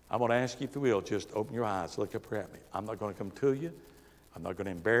 I'm going to ask you, if you will, just open your eyes, look up here at me. I'm not going to come to you. I'm not going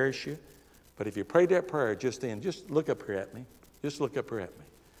to embarrass you. But if you prayed that prayer just then, just look up here at me. Just look up here at me.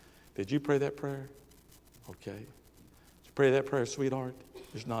 Did you pray that prayer? Okay. Did you pray that prayer, sweetheart?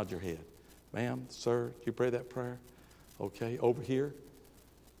 Just nod your head. Ma'am, sir, did you pray that prayer? Okay. Over here.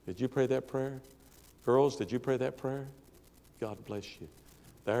 Did you pray that prayer? Girls, did you pray that prayer? God bless you.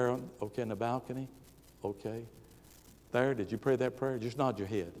 There, okay, in the balcony? Okay. There, did you pray that prayer? Just nod your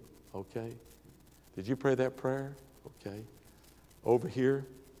head. Okay. Did you pray that prayer? Okay. Over here?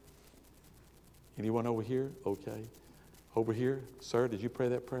 Anyone over here? Okay. Over here? Sir, did you pray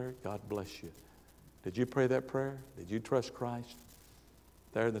that prayer? God bless you. Did you pray that prayer? Did you trust Christ?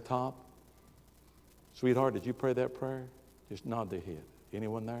 There in the top? Sweetheart, did you pray that prayer? Just nod their head.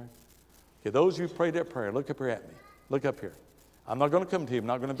 Anyone there? Okay, those of you who prayed that prayer, look up here at me. Look up here. I'm not going to come to you. I'm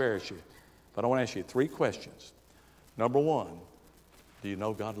not going to embarrass you. But I want to ask you 3 questions. Number 1, do you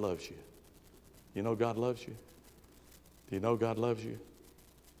know God loves you? You know God loves you? Do you know God loves you?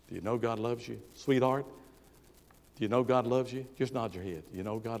 Do you know God loves you? Sweetheart, do you know God loves you? Just nod your head. Do you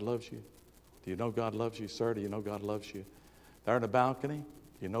know God loves you? Do you know God loves you? Sir, do you know God loves you? There in the balcony,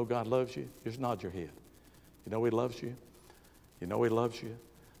 do you know God loves you? Just nod your head. You know He loves you? You know He loves you?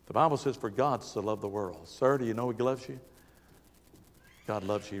 The Bible says, for God so loved the world. Sir, do you know He loves you? God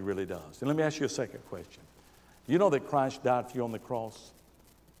loves you, He really does. And let me ask you a second question. You know that Christ died for you on the cross?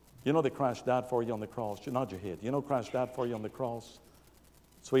 You know that Christ died for you on the cross? Just nod your head. You know Christ died for you on the cross?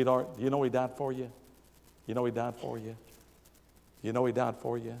 Sweetheart, do you know He died for you? You know He died for you? You know He died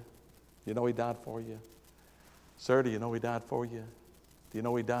for you? You know He died for you? Sir, do you know He died for you? Do you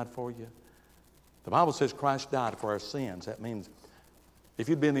know He died for you? The Bible says Christ died for our sins. That means if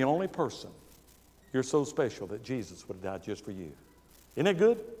you'd been the only person, you're so special that Jesus would have died just for you. Isn't it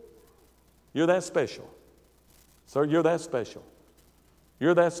good? You're that special. Sir, you're that special.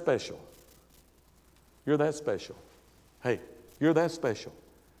 You're that special. You're that special. Hey, you're that special.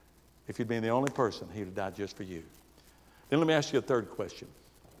 If you'd been the only person, He would have died just for you. Then let me ask you a third question.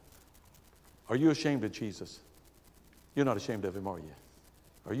 Are you ashamed of Jesus? You're not ashamed of Him, are you?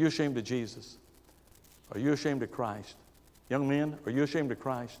 Are you ashamed of Jesus? Are you ashamed of Christ? Young men, are you ashamed of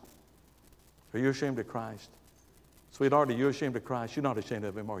Christ? Are you ashamed of Christ? Sweetheart, are you ashamed of Christ? You're not ashamed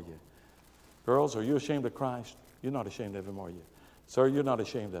of Him, are you? Girls, are you ashamed of Christ? You're not ashamed of Him, are you? Sir, you're not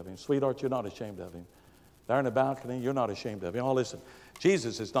ashamed of Him. Sweetheart, you're not ashamed of Him. There in the balcony, you're not ashamed of Him. Oh, listen,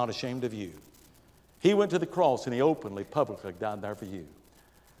 Jesus is not ashamed of you. He went to the cross and He openly, publicly died there for you.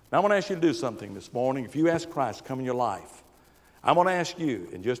 Now, I want to ask you to do something this morning. If you ask Christ to come in your life, I'm going to ask you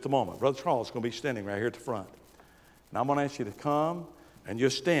in just a moment. Brother Charles is going to be standing right here at the front. And I'm going to ask you to come and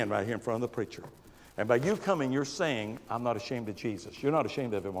just stand right here in front of the preacher. And by you coming, you're saying, I'm not ashamed of Jesus. You're not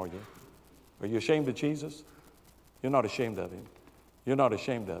ashamed of Him, are you? Are you ashamed of Jesus? You're not ashamed of Him. You're not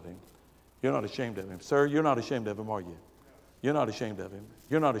ashamed of Him. You're not ashamed of Him. Sir, you're not ashamed of Him, are you? You're not ashamed of Him.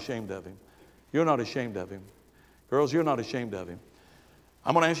 You're not ashamed of Him. You're not ashamed of Him. Girls, you're not ashamed of Him.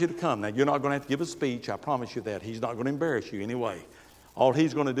 I'm going to ask you to come. Now, you're not going to have to give a speech. I promise you that. He's not going to embarrass you anyway. All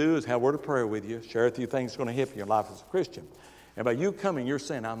He's going to do is have a word of prayer with you, share with you things that's going to help you in your life as a Christian. And by you coming, you're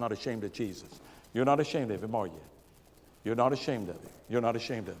saying, I'm not ashamed of Jesus. You're not ashamed of Him, are you? You're not ashamed of Him. You're not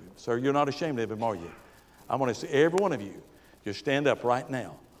ashamed of Him. Sir, you're not ashamed of Him, are you? I want to see every one of you just stand up right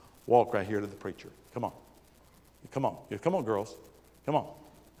now. Walk right here to the preacher. Come on. Come on. Come on, girls. Come on.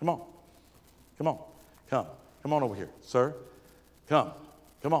 Come on. Come on. Come. Come on over here. Sir, come.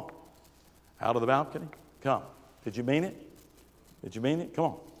 Come on. Out of the balcony. Come. Did you mean it? Did you mean it? Come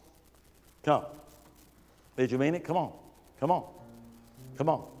on. Come. Did you mean it? Come on. Come on. Come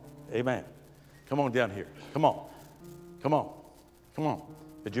on. Amen. Come on down here. Come on. Come on. Come on.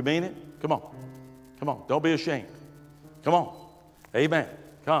 Did you mean it? Come on. Come on. Don't be ashamed. Come on. Amen.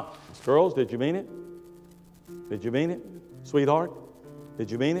 Come. Girls, did you mean it? Did you mean it? Sweetheart, did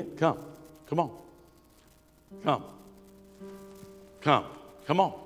you mean it? Come. Come on. Come. Come. Come on.